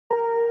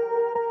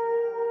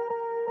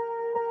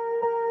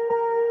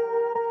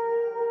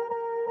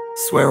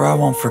Swear I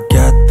won't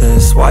forget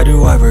this, why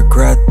do I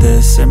regret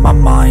this? In my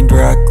mind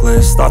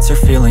reckless, thoughts are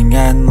feeling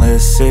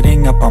endless.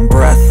 Sitting up I'm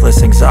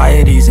breathless,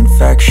 anxiety's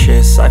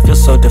infectious. I feel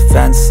so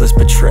defenseless,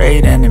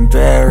 betrayed and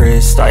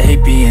embarrassed. I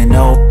hate being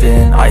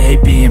open, I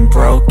hate being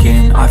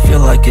broken. I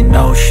feel like an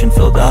ocean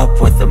filled up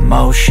with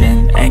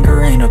emotion.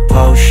 Anger ain't a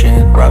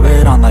potion, rub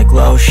it on like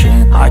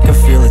lotion. I can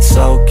feel it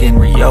soaking,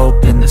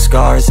 reopen, the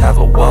scars have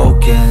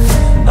awoken.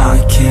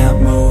 I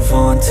can't move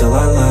on till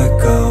I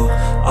let go.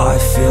 I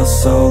feel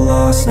so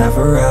lost,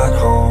 never at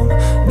home.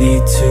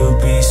 Need to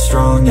be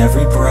strong,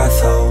 every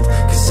breath hold.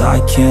 Cause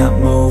I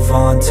can't move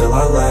on till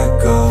I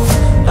let go.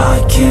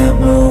 I can't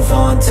move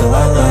on till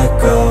I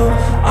let go.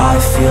 I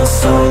feel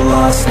so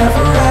lost,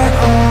 never at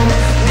home.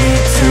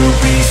 Need to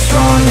be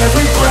strong,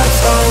 every breath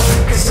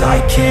hold. Cause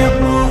I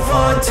can't move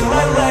on till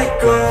I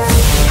let go.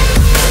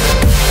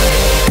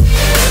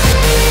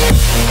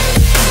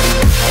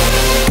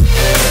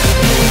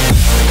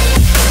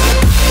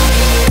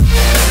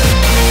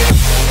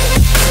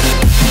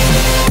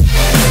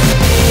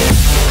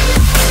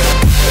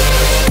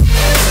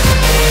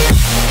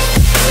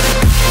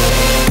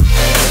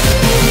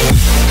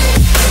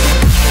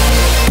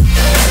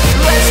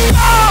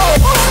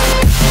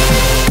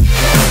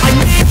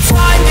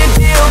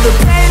 The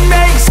pain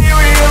makes it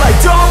real, I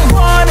don't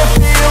wanna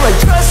feel, I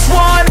just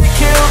wanna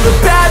kill the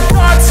bad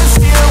thoughts and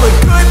steal a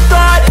good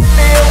thought and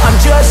meal. I'm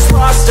just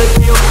lost, I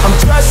feel, I'm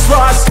just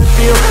lost, I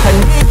feel. I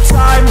need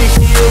time to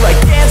heal, I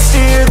can't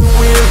steer the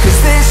wheel. Cause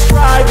this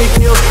drive it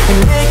kills,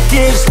 and it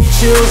gives me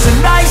chills. A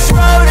nice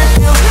road it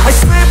feels, I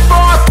slip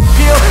off the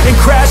peel and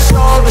crash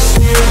all the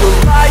steel.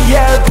 Will I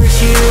ever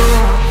heal?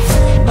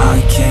 I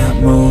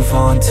can't move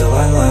on till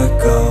I let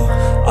go.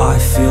 I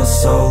feel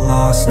so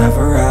lost,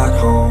 never at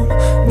home.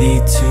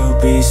 Need to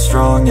be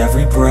strong,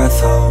 every breath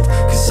hold.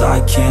 Cause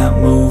I can't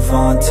move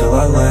on till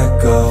I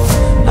let go.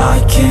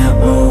 I can't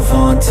move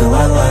on till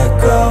I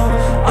let go.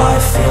 I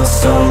feel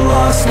so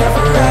lost,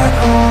 never at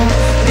home.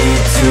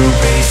 Need to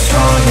be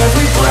strong,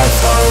 every breath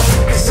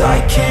hold. Cause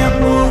I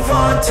can't move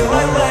on till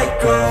I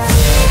let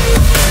go.